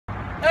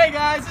Hey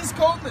guys, this is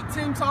Colton at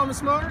Tim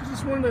Thomas Motors.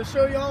 Just wanted to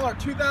show y'all our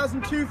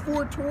 2002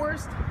 Ford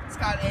Taurus. It's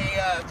got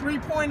a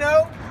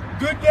 3.0,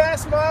 good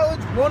gas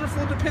mileage,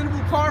 wonderful dependable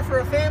car for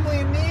a family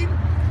in need.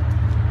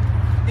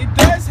 It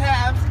does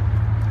have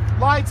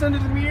lights under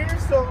the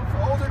mirrors, so for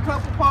an older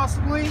couple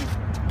possibly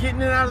getting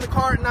in and out of the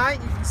car at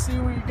night, you can see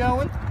where you're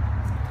going.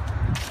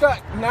 It's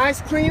got nice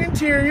clean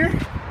interior,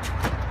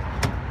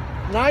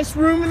 nice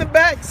room in the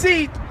back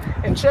seat,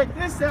 and check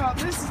this out.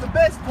 This is the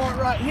best part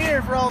right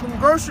here for all them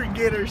grocery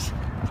getters.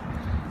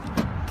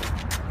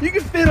 You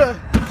can fit a...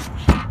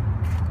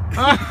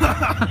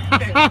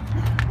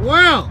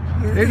 Well,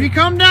 if you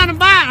come down and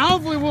buy it,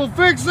 hopefully we'll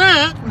fix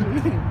that.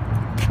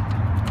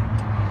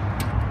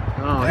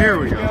 Oh, here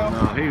we go.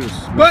 No, he was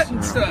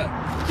button stuff.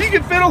 You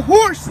can fit a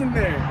horse in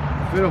there.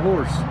 Fit a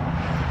horse.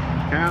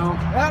 Cow.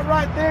 That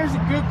right there is a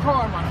good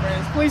car, my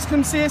friends. Please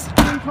come see us at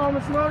Tim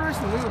Thomas Motors,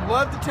 and we would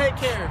love to take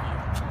care of you.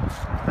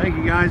 Thank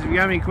you, guys. If you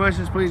have any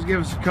questions, please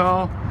give us a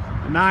call.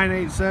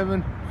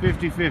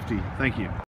 987-5050. Thank you.